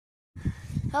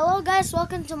Hello guys,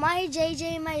 welcome to my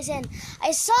JJ Maisen.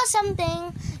 I saw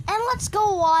something and let's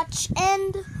go watch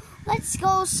and let's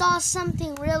go saw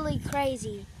something really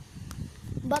crazy.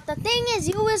 But the thing is,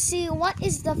 you will see what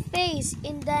is the face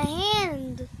in the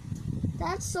hand.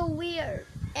 That's so weird.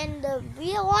 And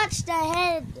we watch the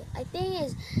head. I think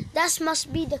is that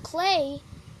must be the clay.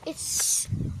 It's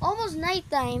almost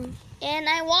nighttime and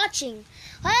I'm watching.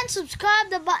 And subscribe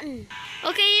the button.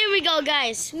 Okay, here we go,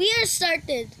 guys. We are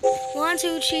started. 1,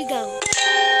 2, 3, go.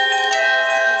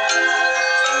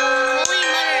 Holy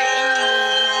Mother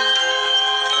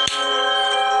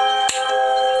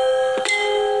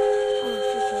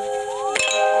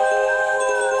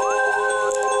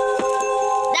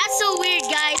That's so weird,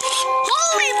 guys.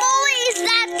 Holy moly, is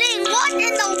that thing? What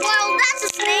in the world? That's a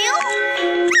snail?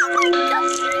 Oh my god.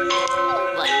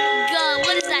 Oh my god,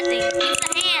 what is that thing? It's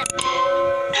a hand.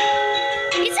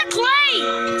 It's a clay!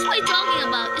 That's what I'm talking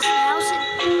about. It's a house.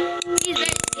 He's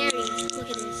very scary. Look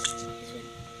at this.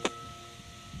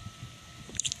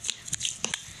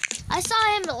 I saw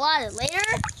him a lot later.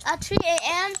 At 3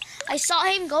 a.m. I saw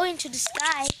him going to the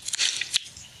sky.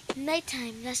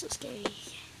 Nighttime. That's so scary.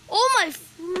 Oh my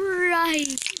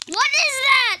Christ. What is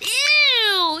that?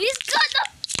 Ew! He's got the...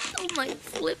 Oh my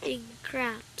flipping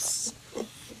craps.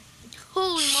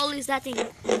 Holy moly, is that thing?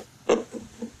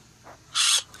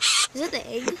 Is that the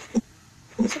egg?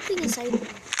 Something inside me.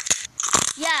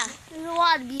 Yeah, you know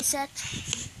what, B-set?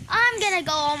 I'm gonna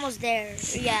go almost there.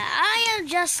 Yeah, I am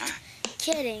just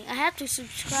kidding. I have to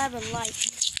subscribe and like.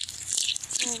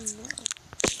 Oh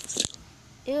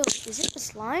no. Ew, is it the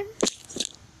slime?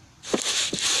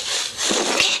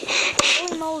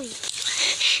 Holy moly.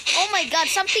 Oh my god,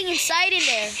 something inside in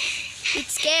there.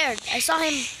 It's scared. I saw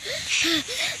him.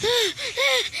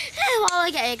 Well,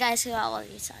 okay, guys, well,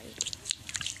 sorry.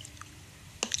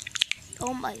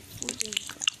 Oh my flipping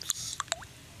craps.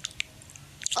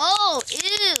 Oh,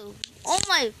 ew. Oh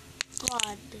my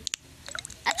god.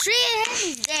 A 3 a.m.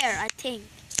 is there, I think.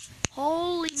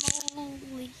 Holy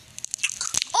moly.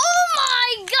 Oh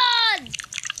my god!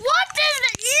 What is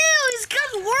that? Ew, he's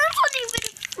got worms on him when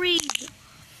it freeze.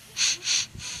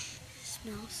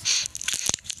 Smells.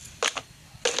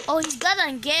 Oh, he's got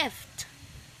a gift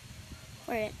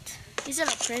for it. He's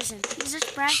at a present. He's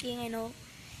just pranking, I know.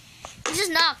 He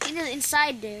just knocked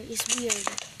inside there. It's weird.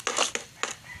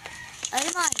 I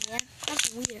mind, man. That's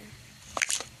weird.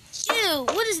 Ew,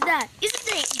 what is that? Is it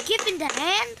the gift in the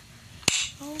hand?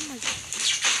 Oh my god.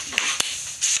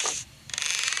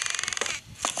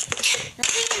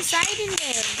 Nothing inside in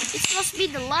there. It must be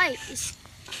the light. It's...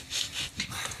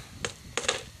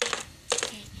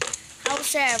 Okay. I will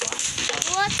say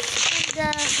what?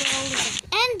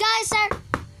 And guys,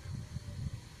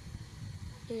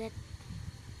 is it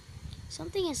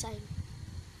something inside?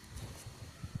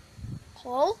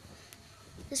 Hole?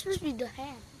 This must be the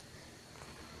hand.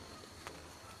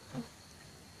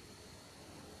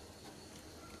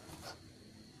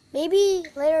 Maybe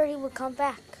later he will come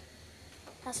back.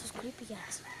 That's so creepy,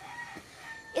 guys.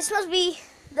 It must be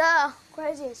the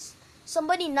craziest.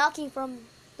 Somebody knocking from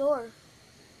door.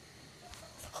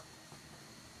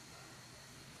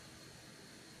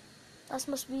 That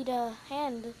must be the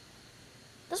hand.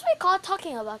 That's what I call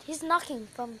talking about. He's knocking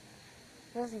from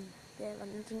nothing. There,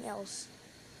 nothing else.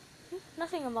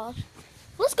 Nothing about.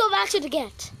 Let's go back to the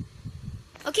gate.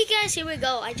 Okay, guys, here we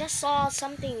go. I just saw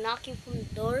something knocking from the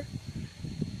door.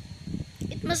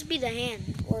 It must be the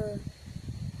hand, or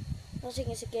nothing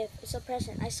is a gift. It's a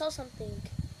present. I saw something.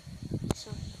 That's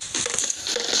so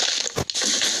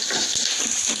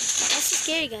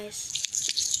scary,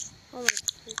 guys. Oh my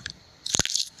god.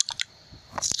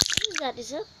 What is that?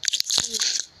 Is it?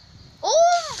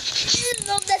 Oh!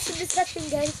 No, that's a disgusting,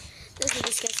 guys. That's a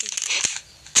disgusting.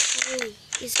 Holy,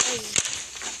 this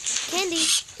guy's candy.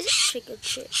 Is it trick or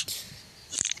treat?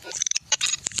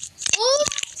 Oh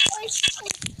my!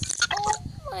 Oh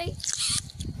my!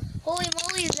 Holy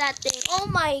moly, is that thing? Oh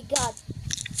my god!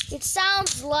 It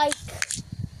sounds like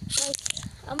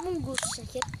a mongoose.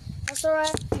 That's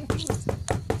alright.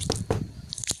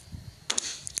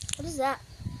 What is that?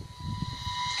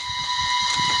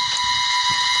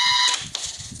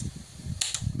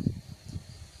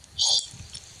 Hey,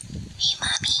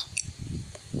 mommy.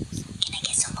 Can I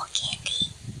get some more candy?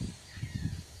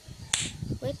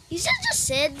 Wait, these are just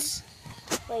SIDS.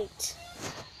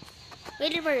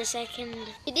 Wait for a second.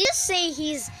 It did say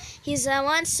he's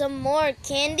wants some more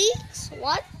candy.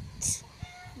 What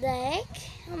the heck?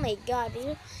 Oh my god,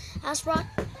 dude. House brought.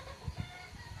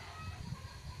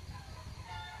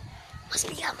 Must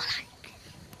be on my life.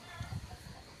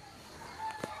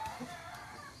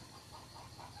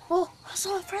 Oh, I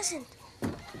saw a present. Oh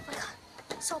my god,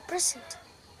 I saw a present.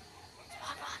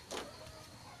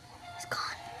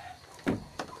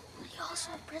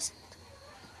 saw a present.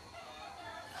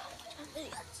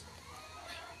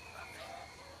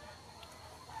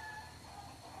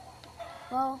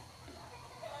 Well.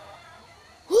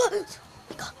 Oh my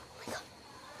god.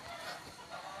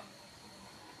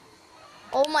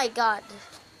 Oh my god.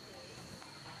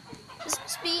 This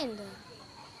must be in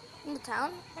the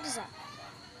town? What is that?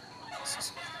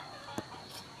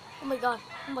 Oh my god.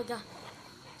 Oh my god.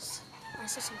 I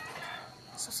saw something.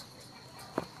 I saw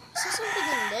something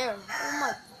in there. Oh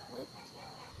my.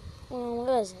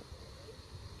 What is it?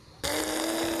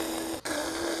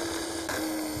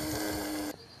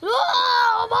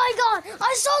 Oh my god!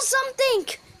 I saw something!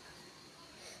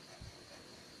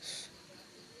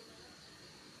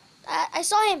 I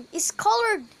saw him. It's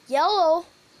colored yellow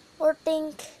or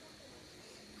pink.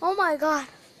 Oh my god.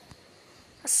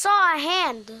 I saw a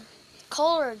hand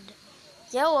colored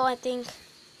yellow, I think.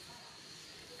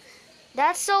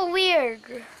 That's so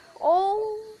weird.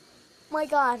 Oh my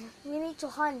god. We need to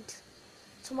hunt.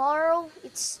 Tomorrow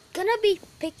it's gonna be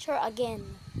picture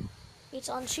again. It's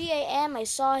on 3 a.m. I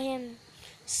saw him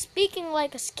speaking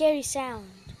like a scary sound.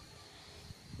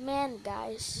 Man,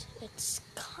 guys, it's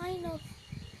kind of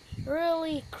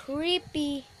really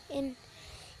creepy. And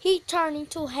he turned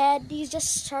into head. He's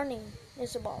just turning.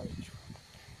 There's a ball.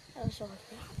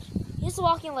 He's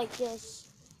walking like this.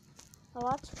 Now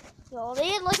what? Yo,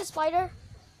 they like a spider.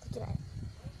 Look at it.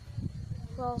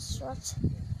 Well, what's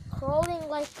crawling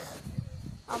like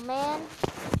a man.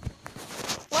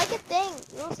 Like a thing.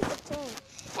 It looks like a thing.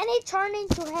 And he turned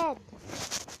into head.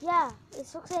 Yeah,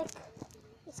 it looks like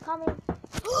it's coming.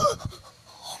 Oh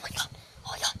my god.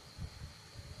 Oh my god.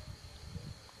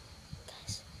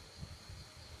 Guys.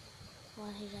 What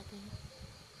is happening?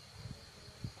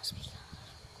 Must be God.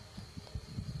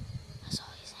 I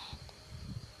saw his hand.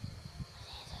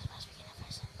 Must be a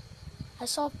person. I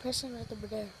saw a person right over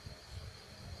there.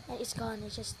 And it's gone.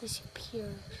 It just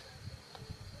disappeared.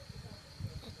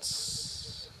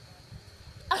 It's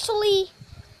actually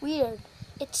weird.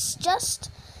 It's just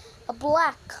a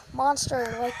black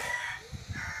monster,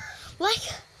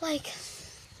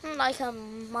 like a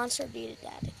monster did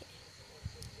that.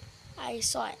 I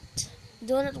saw it.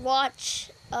 Do not watch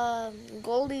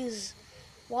Goldie's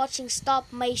watching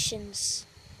stop motions.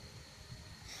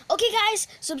 Okay guys,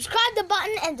 subscribe the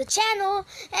button and the channel,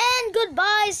 and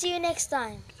goodbye. See you next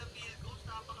time.